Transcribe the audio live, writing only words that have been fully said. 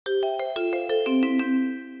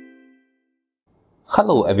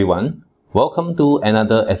Hello everyone, welcome to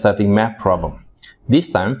another exciting math problem. This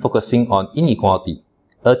time focusing on inequality,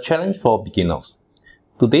 a challenge for beginners.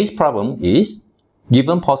 Today's problem is,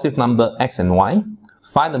 given positive number x and y,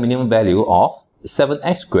 find the minimum value of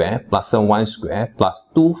 7x squared plus 7y squared plus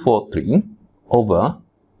 243 over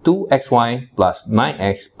 2xy plus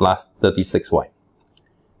 9x plus 36y.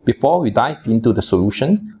 Before we dive into the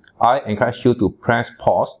solution, I encourage you to press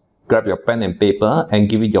pause, grab your pen and paper and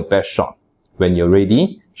give it your best shot. When you're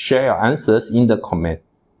ready, share your answers in the comment.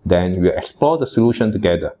 Then we'll explore the solution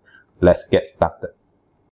together. Let's get started.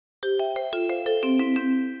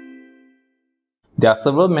 There are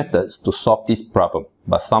several methods to solve this problem,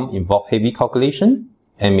 but some involve heavy calculation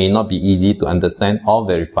and may not be easy to understand or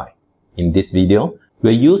verify. In this video,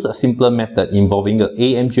 we'll use a simpler method involving the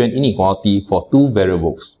AM-GM inequality for two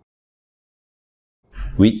variables,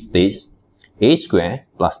 which states a squared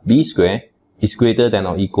plus b squared is greater than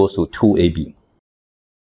or equals to 2ab.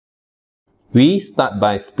 We start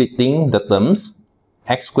by splitting the terms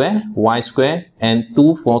x squared, y squared, and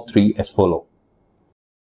 243 as follows.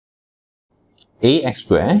 Ax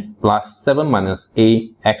squared plus 7 minus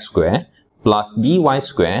ax squared plus by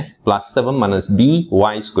squared plus 7 minus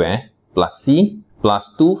by squared plus c plus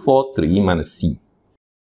 243 minus c.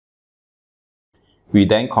 We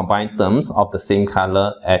then combine terms of the same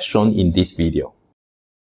color as shown in this video.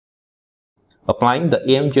 Applying the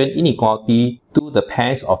AM-GM inequality to the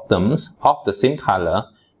pairs of terms of the same color,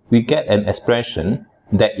 we get an expression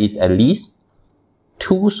that is at least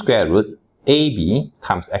 2 square root ab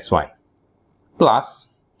times xy plus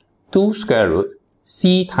 2 square root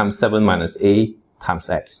c times 7 minus a times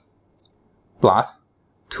x plus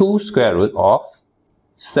 2 square root of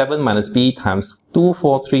 7 minus b times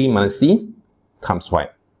 243 minus c times y.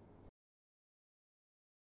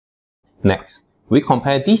 Next, we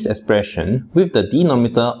compare this expression with the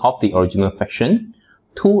denominator of the original fraction,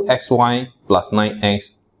 2xy plus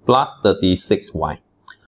 9x plus 36y.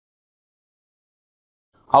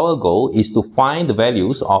 Our goal is to find the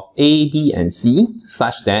values of a, b, and c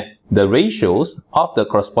such that the ratios of the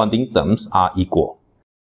corresponding terms are equal.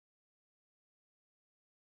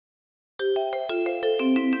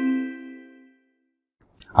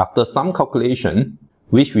 After some calculation,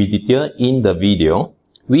 which we detail in the video,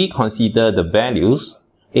 we consider the values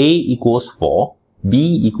a equals 4,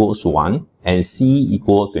 b equals 1, and c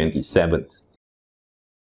equals 27.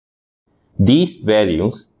 These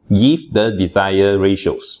values give the desired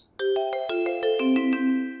ratios.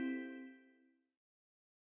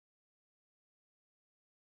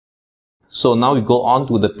 So now we go on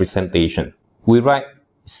to the presentation. We write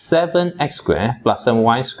 7x squared plus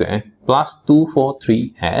 7y squared plus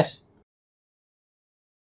 243 as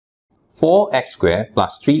 4x squared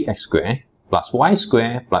plus 3x squared plus y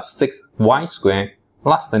squared plus 6y squared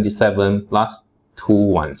plus 27 plus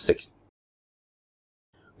 216.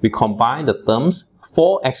 We combine the terms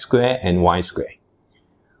 4x squared and y squared,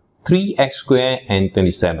 3x squared and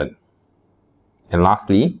 27, and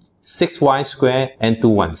lastly 6y squared and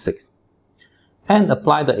 216, and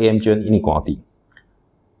apply the AM-GM inequality.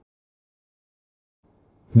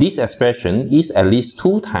 This expression is at least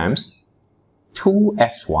 2 times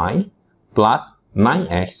 2xy plus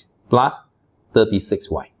 9x plus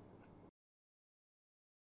 36y.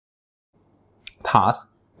 Thus,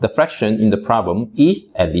 the fraction in the problem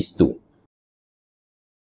is at least 2.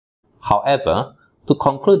 However, to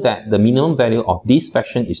conclude that the minimum value of this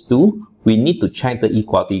fraction is 2, we need to check the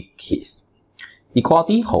equality case.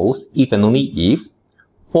 Equality holds if and only if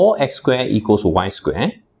 4x squared equals to y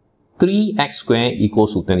squared, 3x squared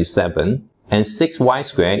equals to 27, and 6y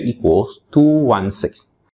squared equals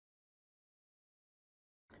 216.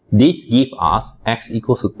 This gives us x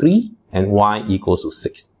equals to 3 and y equals to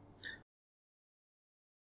 6.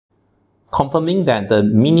 Confirming that the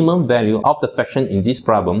minimum value of the fraction in this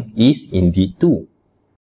problem is indeed 2.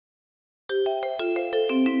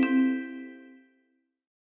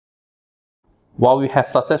 While we have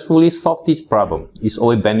successfully solved this problem, it's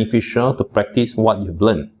always beneficial to practice what you've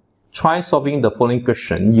learned. Try solving the following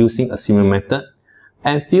question using a similar method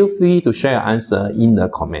and feel free to share your answer in the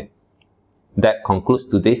comment. That concludes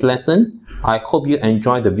today's lesson. I hope you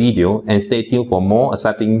enjoyed the video and stay tuned for more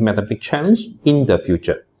exciting mathematics challenge in the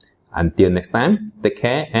future. Until next time, take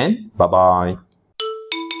care and bye-bye.